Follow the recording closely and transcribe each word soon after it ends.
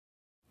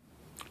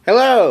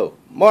Hello,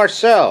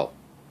 Marcel,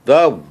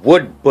 the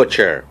Wood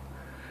Butcher.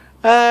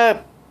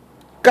 Got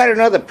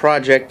another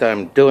project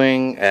I'm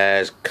doing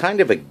as kind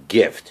of a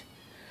gift.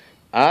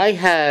 I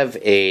have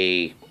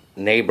a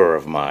neighbor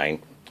of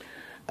mine.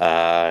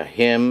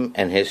 Him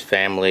and his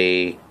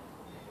family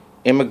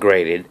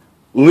immigrated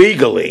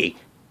legally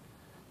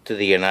to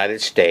the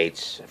United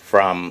States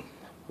from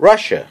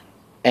Russia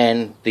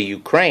and the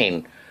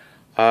Ukraine.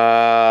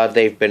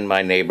 They've been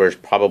my neighbors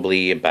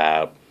probably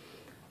about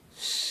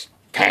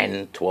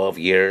 10, 12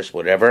 years,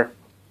 whatever.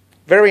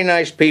 Very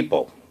nice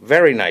people.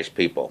 Very nice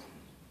people.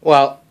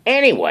 Well,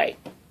 anyway,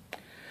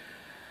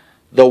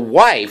 the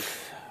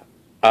wife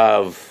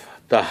of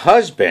the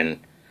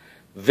husband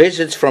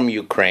visits from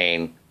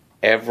Ukraine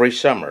every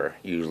summer,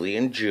 usually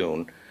in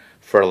June,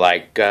 for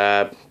like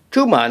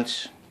 2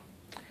 months.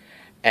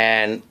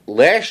 And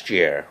last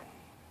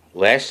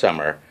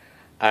summer,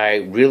 I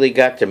really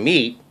got to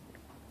meet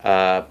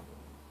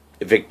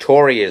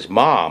Victoria's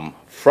mom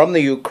from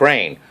the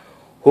Ukraine,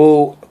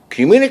 who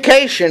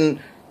communication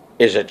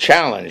is a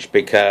challenge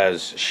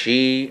because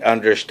she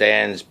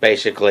understands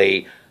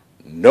basically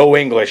no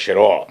English at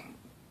all.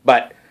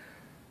 But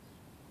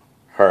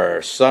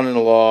her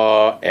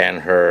son-in-law and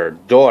her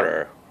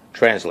daughter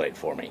translate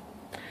for me.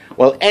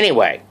 Well,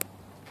 anyway,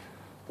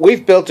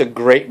 we've built a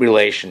great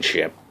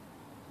relationship,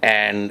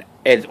 and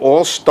it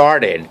all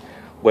started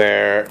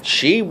where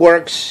she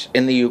works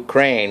in the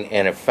Ukraine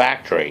in a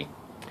factory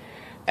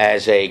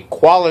as a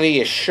quality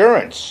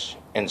assurance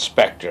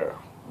inspector.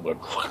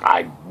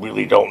 I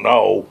really don't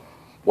know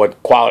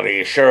what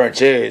quality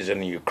assurance is in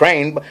the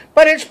Ukraine,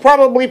 but it's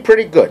probably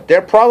pretty good.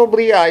 They're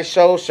probably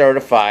ISO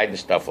certified and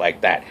stuff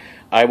like that.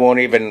 I won't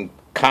even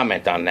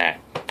comment on that.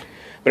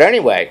 But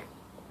anyway,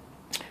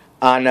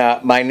 on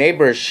my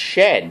neighbor's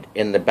shed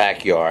in the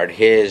backyard,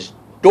 his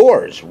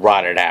doors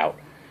rotted out.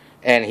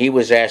 And he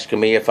was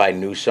asking me if I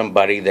knew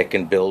somebody that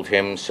can build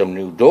him some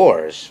new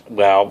doors.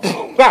 Well,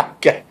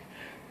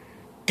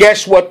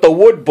 guess what the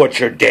wood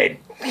butcher did?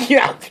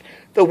 Yeah,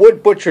 the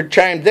wood butcher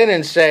chimed in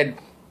and said,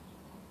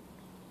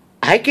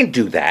 I can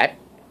do that.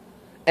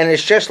 And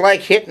it's just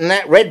like hitting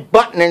that red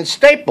button in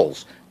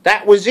Staples.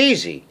 That was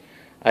easy.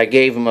 I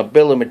gave him a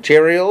bill of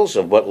materials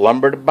of what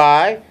lumber to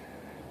buy.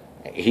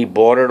 He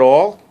bought it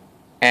all.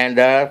 And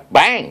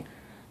bang!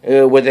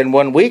 Within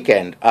one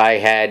weekend, I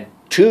had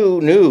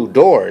 2 new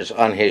doors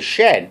on his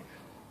shed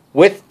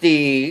with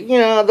the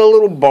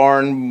little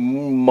barn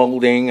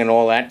molding and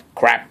all that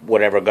crap,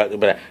 whatever.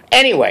 But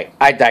anyway,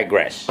 I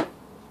digress.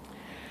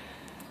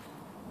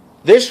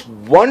 This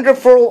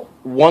wonderful,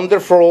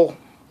 wonderful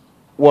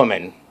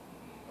woman,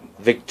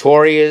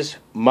 Victoria's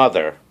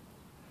mother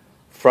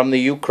from the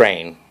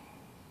Ukraine,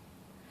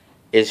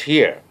 is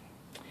here.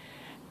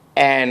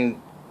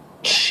 And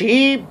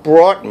she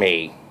brought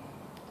me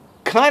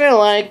kind of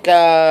like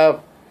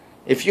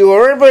if you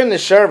were ever in the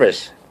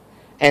service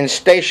and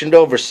stationed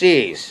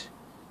overseas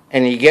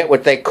and you get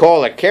what they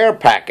call a care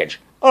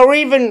package, or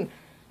even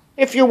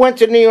if you went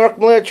to New York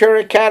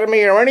Military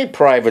Academy or any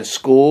private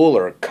school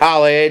or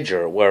college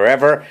or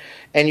wherever,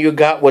 and you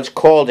got what's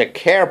called a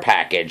care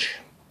package.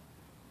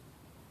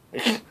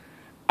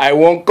 I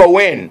won't go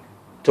in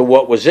to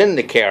what was in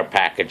the care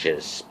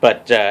packages.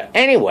 But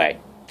anyway,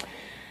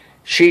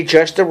 she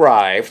just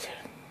arrived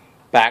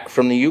back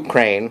from the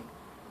Ukraine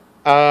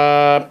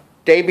day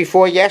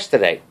before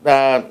yesterday.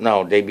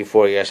 No, day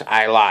before yesterday.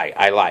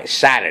 I lie.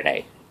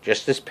 Saturday.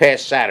 Just this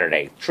past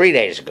Saturday. 3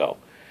 days ago.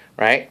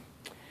 Right?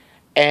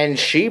 And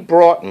she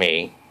brought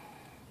me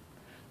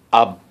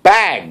a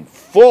bag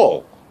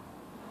full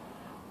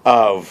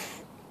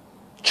of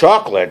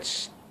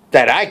chocolates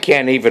that I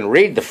can't even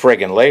read the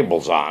friggin'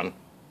 labels on,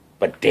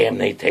 but damn,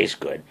 they taste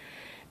good.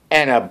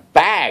 And a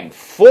bag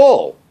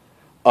full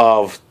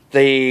of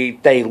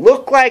they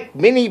look like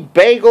mini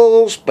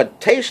bagels, but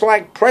taste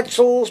like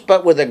pretzels,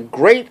 but with a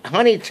great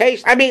honey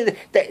taste. I mean,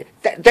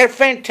 they're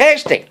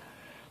fantastic.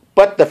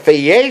 But the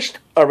pièce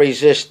de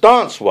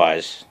résistance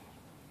was,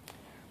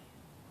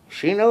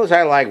 she knows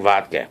I like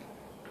vodka.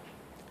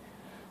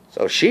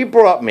 So she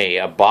brought me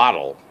a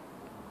bottle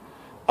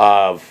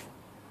of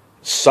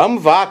some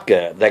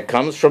vodka that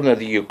comes from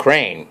the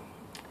Ukraine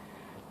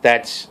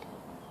that's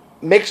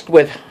mixed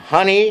with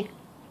honey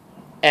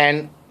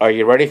and, are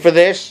you ready for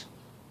this?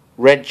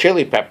 Red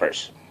chili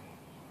peppers.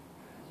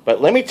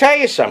 But let me tell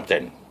you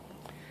something.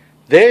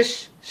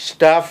 This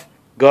stuff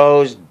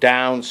goes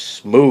down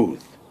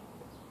smooth.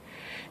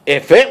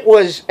 If it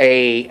was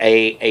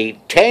a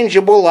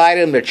tangible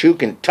item that you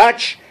can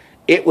touch,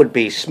 it would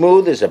be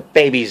smooth as a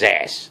baby's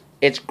ass.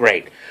 It's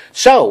great.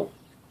 So,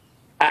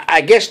 I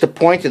guess the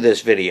point of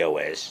this video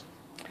is,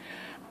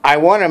 I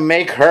want to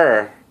make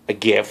her a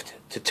gift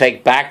to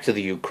take back to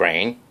the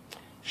Ukraine.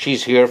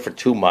 She's here for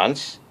 2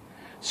 months.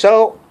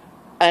 So,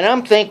 and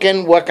I'm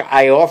thinking what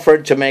I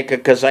offered to make her,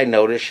 because I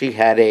noticed she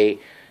had a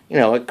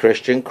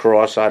Christian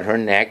cross on her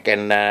neck,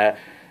 and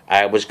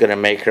I was going to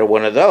make her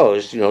one of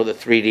those, the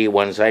 3D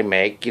ones I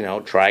make,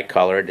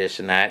 tricolor, this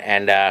and that.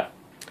 And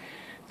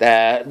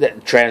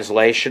the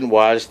translation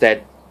was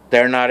that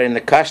they're not in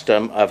the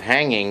custom of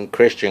hanging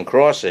Christian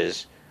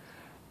crosses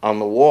on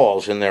the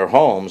walls in their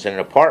homes and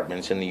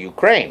apartments in the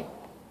Ukraine.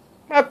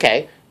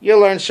 Okay, you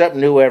learn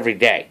something new every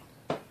day.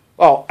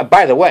 Oh,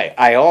 by the way,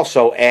 I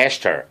also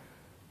asked her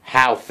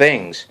how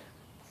things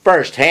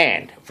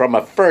firsthand, from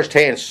a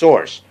firsthand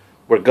source,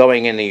 were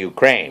going in the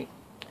Ukraine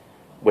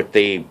with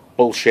the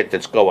bullshit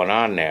that's going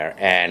on there,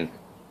 and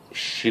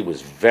she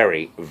was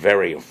very,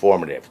 very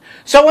informative.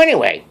 So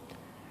anyway,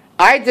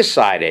 I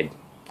decided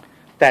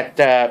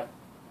that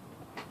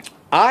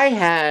I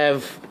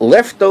have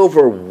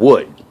leftover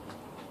wood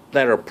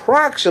that are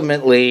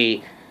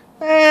approximately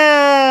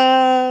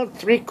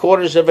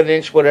 3/4 of an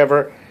inch,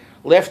 whatever,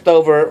 left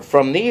over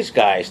from these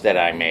guys that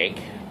I make,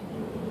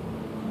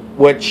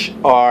 which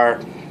are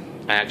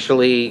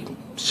actually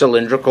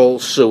cylindrical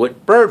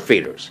suet bird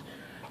feeders.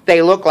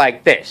 They look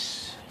like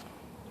this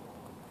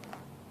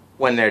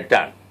when they're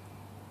done.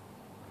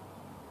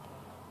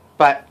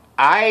 But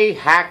I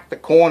hacked the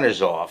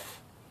corners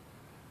off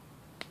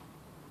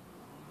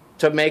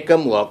to make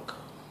them look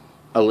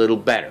a little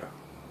better.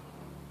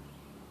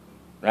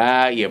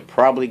 You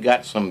probably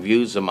got some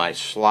views of my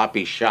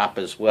sloppy shop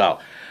as well.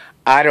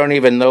 I don't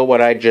even know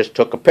what I just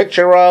took a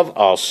picture of.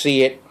 I'll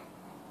see it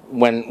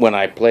when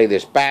I play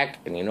this back,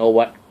 and you know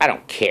what? I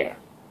don't care.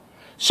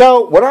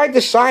 So what I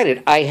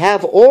decided, I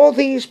have all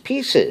these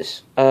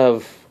pieces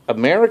of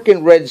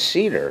American red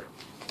cedar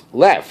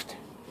left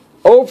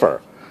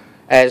over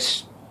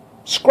as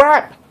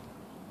scrap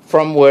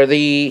from where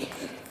excuse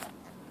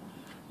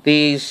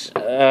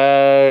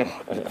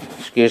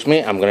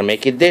me, I'm going to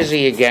make you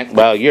dizzy again.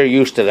 Well, you're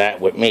used to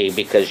that with me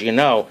because you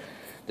know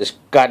this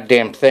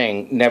goddamn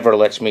thing never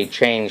lets me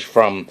change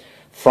from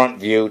front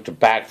view to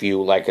back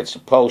view like it's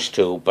supposed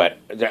to. But,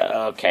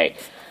 okay,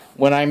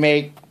 when I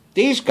make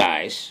these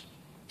guys,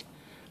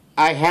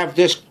 I have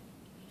this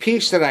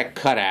piece that I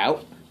cut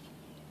out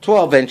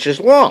 12 inches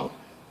long.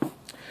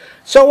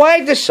 So I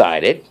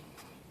decided,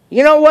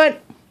 you know what?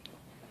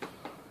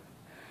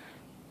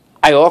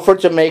 I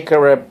offered to make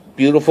her a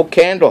beautiful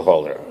candle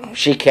holder.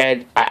 She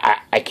can't.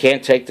 I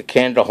can't take the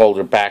candle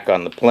holder back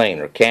on the plane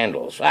or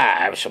candles.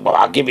 I said, well,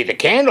 I'll give you the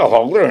candle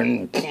holder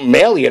and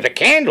mail you the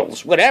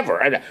candles,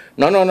 whatever.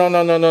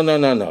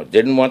 No.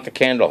 Didn't want the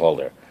candle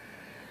holder.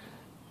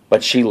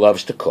 But she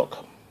loves to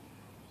cook.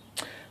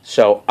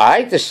 So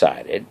I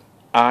decided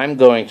I'm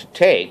going to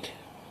take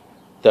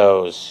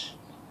those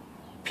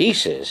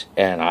pieces,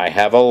 and I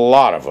have a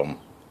lot of them,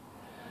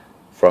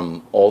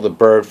 from all the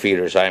bird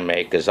feeders I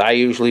make, because I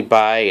usually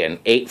buy an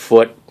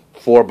 8-foot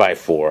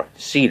 4x4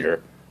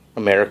 cedar,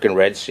 American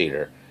red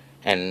cedar,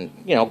 and,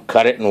 you know,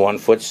 cut it in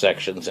 1-foot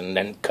sections and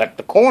then cut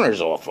the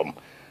corners off them,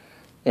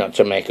 you know,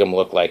 to make them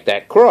look like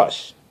that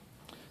cross.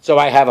 So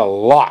I have a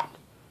lot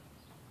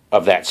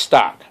of that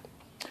stock.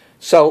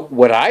 So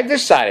what I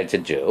decided to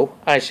do,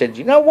 I said,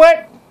 you know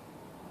what?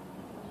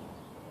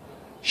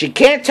 She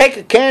can't take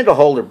a candle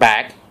holder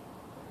back,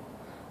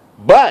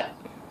 but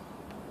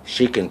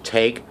she can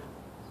take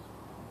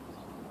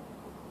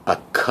a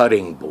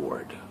cutting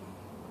board.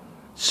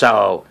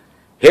 So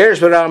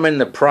here's what I'm in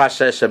the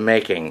process of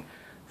making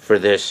for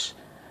this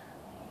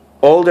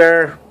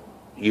older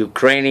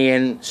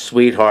Ukrainian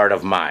sweetheart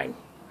of mine.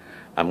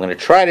 I'm going to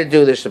try to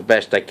do this the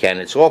best I can.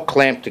 It's all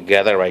clamped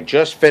together. I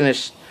just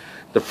finished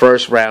the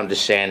first round of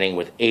sanding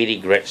with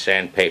 80 grit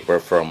sandpaper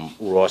from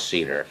raw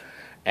cedar.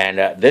 And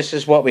this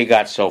is what we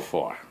got so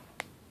far.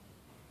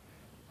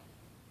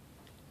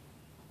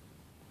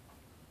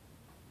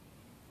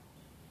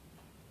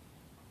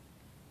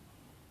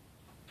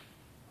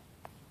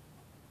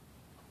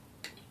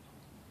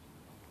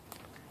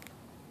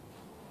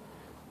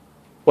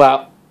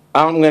 Well,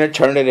 I'm going to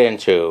turn it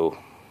into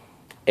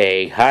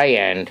a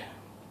high-end,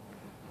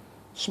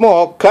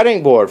 small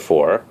cutting board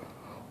for her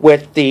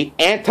with the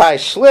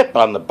anti-slip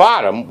on the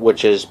bottom,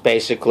 which is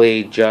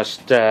basically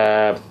just,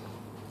 well,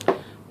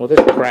 this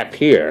crap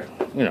here,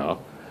 you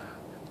know,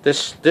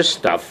 this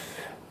stuff,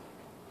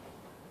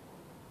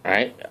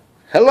 right?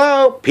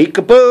 Hello,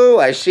 peekaboo,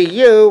 I see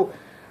you,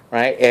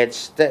 right?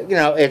 It's the, you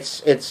know,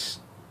 it's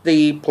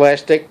the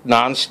plastic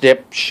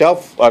non-stip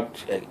shelf.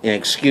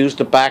 Excuse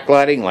the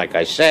backlighting, like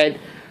I said,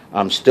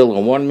 I'm still a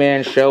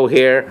one-man show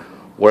here,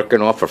 working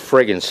off a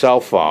friggin'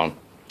 cell phone,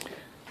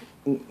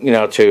 you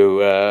know,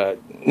 to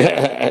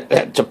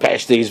to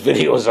pass these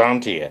videos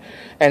on to you.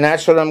 And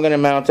that's what I'm going to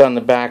mount on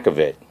the back of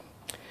it.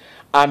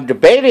 I'm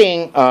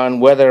debating on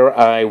whether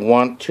I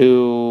want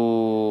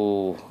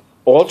to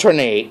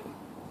alternate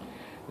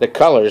the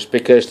colors,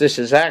 because this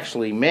is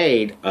actually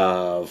made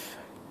of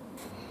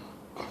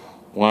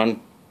 1,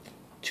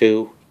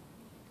 2,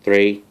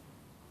 3,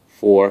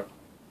 4,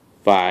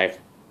 5,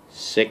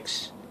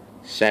 6,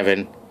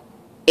 7,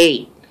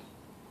 8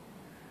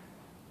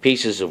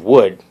 pieces of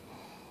wood.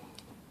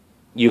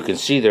 You can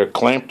see they're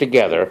clamped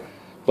together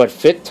but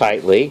fit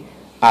tightly.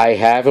 I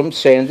have them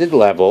sanded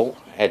level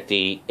at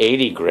the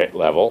 80 grit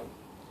level.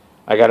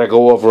 I got to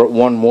go over it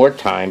one more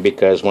time,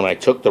 because when I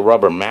took the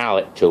rubber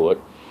mallet to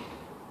it,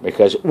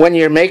 because when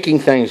you're making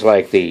things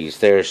like these,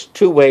 there's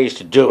 2 ways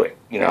to do it,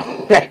 you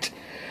know.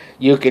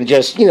 You can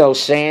just, you know,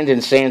 sand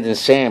and sand and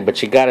sand,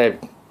 but you got to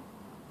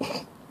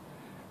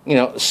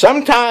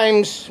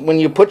sometimes when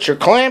you put your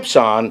clamps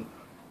on,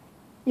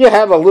 you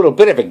have a little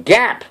bit of a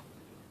gap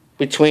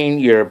between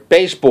your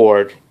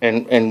baseboard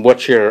and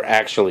what you're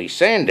actually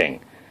sanding.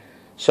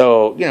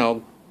 So,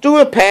 do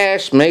a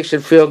pass, makes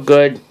it feel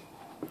good.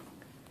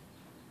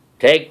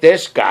 Take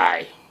this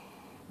guy,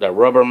 the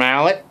rubber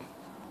mallet.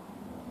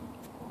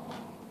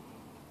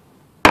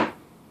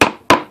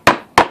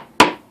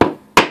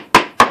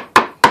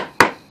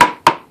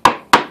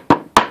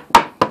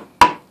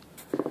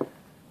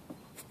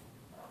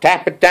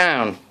 Tap it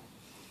down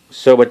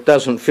so it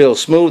doesn't feel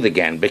smooth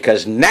again,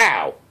 because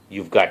now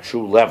you've got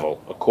true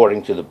level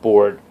according to the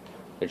board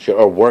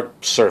or work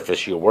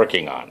surface you're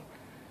working on.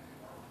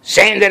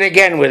 Sand it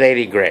again with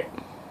 80 grit.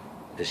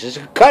 This is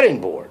a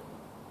cutting board.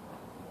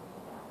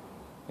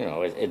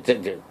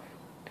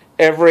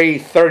 Every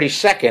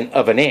 32nd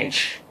of an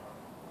inch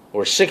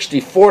or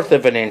 64th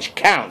of an inch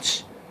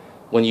counts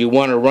when you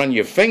want to run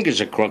your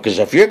fingers across, because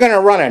if you're going to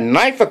run a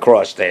knife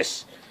across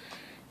this,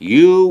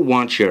 you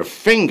want your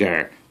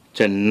finger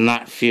to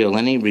not feel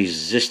any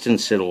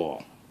resistance at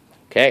all.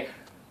 Okay?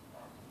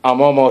 I'm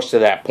almost to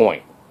that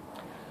point.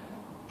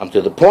 I'm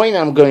to the point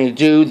I'm going to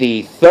do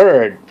the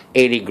third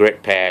 80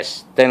 grit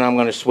pass, then I'm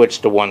going to switch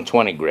to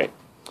 120 grit.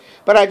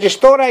 But I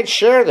just thought I'd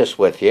share this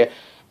with you.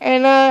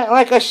 And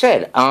like I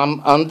said,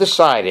 I'm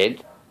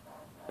undecided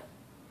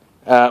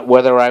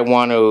whether I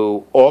want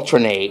to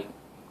alternate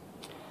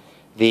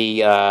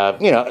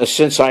the,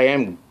 since I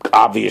am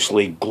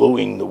obviously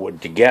gluing the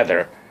wood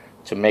together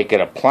to make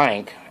it a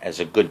plank as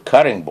a good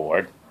cutting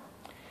board.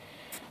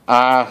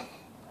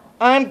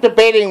 I'm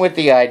debating with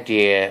the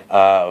idea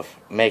of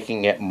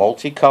making it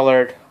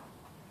multicolored,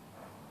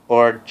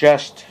 or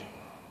just,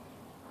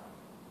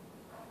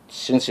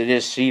 since it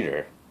is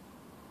cedar,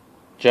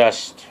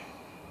 just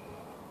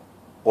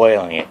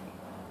oiling it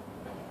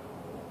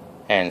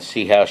and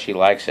see how she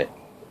likes it.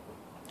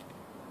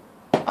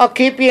 I'll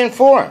keep you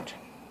informed.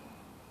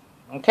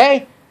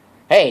 Okay?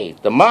 Hey,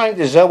 the mind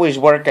is always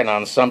working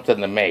on something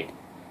to make.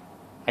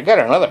 I got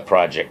another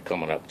project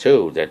coming up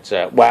too that's,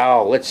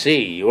 well, let's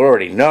see, you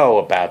already know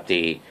about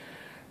the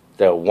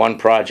one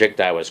project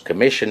I was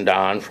commissioned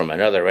on from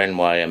another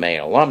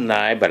NYMA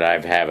alumni, but I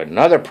have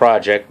another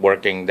project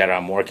that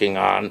I'm working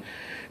on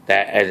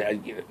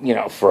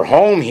that, for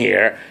home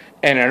here,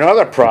 and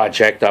another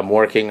project I'm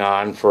working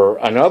on for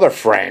another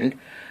friend.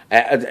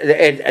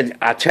 And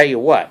I'll tell you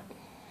what,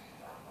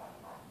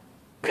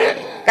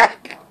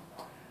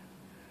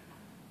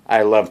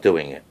 I love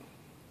doing it.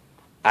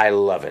 I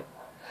love it.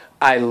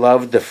 I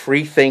love the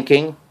free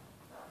thinking,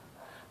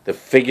 the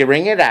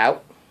figuring it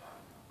out,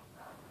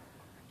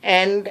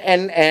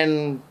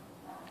 and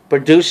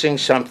producing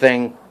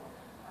something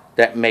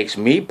that makes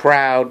me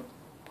proud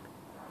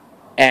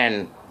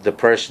and the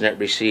person that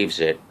receives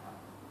it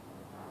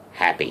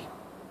happy.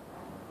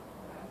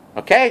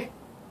 Okay?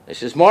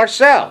 This is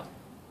Marcel,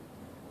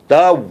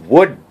 the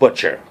Wood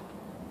Butcher.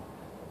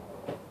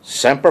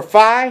 Semper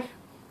Fi.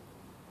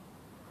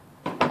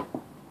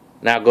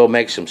 Now go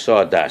make some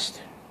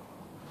sawdust.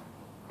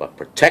 But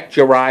protect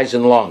your eyes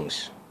and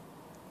lungs.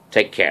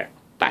 Take care.